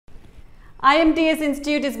IMTS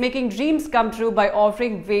Institute is making dreams come true by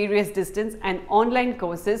offering various distance and online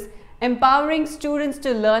courses, empowering students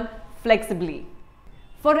to learn flexibly.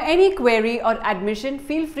 For any query or admission,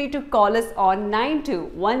 feel free to call us on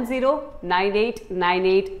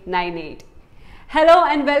 9210989898. Hello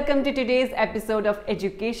and welcome to today's episode of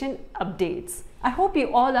Education Updates. I hope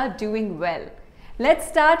you all are doing well. Let's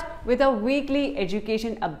start with our weekly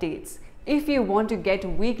education updates. If you want to get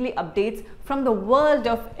weekly updates from the world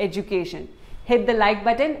of education, hit the like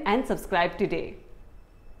button and subscribe today.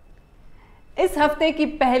 इस हफ्ते की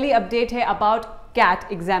पहली update है about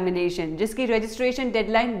CAT examination, जिसकी registration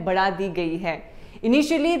deadline बढ़ा दी गई है.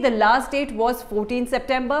 Initially, the last date was 14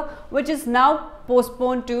 September, which is now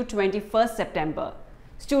postponed to 21st September.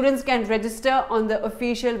 Students can register on the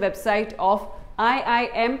official website of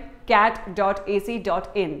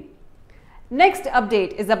IIMCAT.ac.in. Next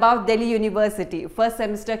update is about Delhi University first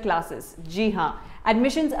semester classes. जी हाँ,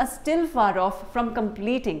 admissions are still far off from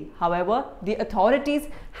completing. However, the authorities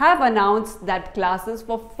have announced that classes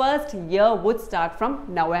for first year would start from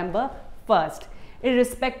November 1st.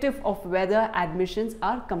 Irrespective of whether admissions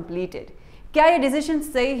are completed. क्या ये decision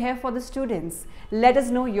सही है for the students? Let us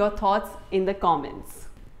know your thoughts in the comments.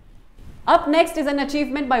 Up next is an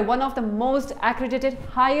achievement by one of the most accredited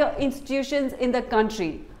higher institutions in the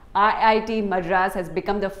country. IIT-Madras has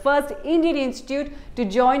become the first Indian institute to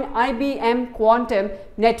join IBM Quantum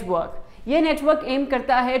Network. ये network aim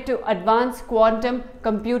करता है to advance quantum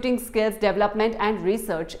computing skills development and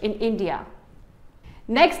research in India.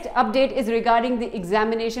 Next update is regarding the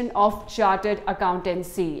examination of Chartered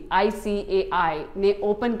Accountancy. ICAI ने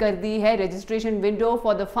open कर दी है registration window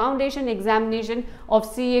for the foundation examination of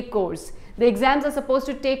CA course. The exams are supposed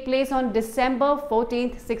to take place on December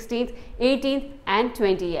 14th, 16th, 18th and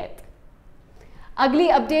 20th. अगली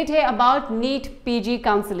update है about NEET PG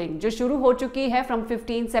counseling, जो शुरू हो चुकी है from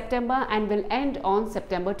 15 September and will end on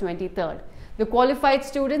September 23rd. The qualified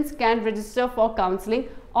students can register for counseling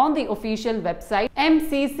on the official website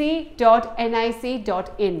mcc.nic.in.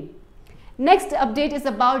 Next update is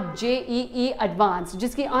about JEE Advanced,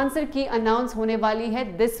 जिसकी answer की announce होने वाली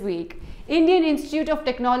है this week. Indian Institute of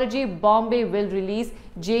Technology, Bombay will release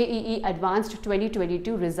JEE Advanced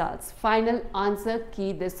 2022 results. Final answer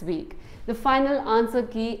key this week. The final answer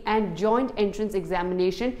key and joint entrance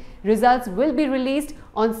examination results will be released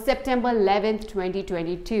on September 11th,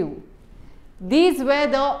 2022. These were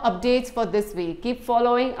the updates for this week. Keep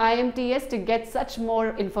following IMTS to get such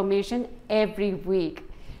more information every week.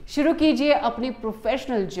 शुरू कीजिए अपनी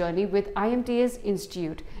professional journey with IMTS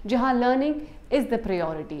Institute, जहां learning is the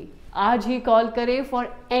priority. आज ही call करें for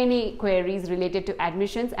any queries related to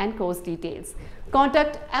admissions and course details.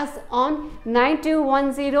 Contact us on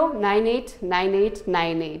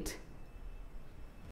 9210989898.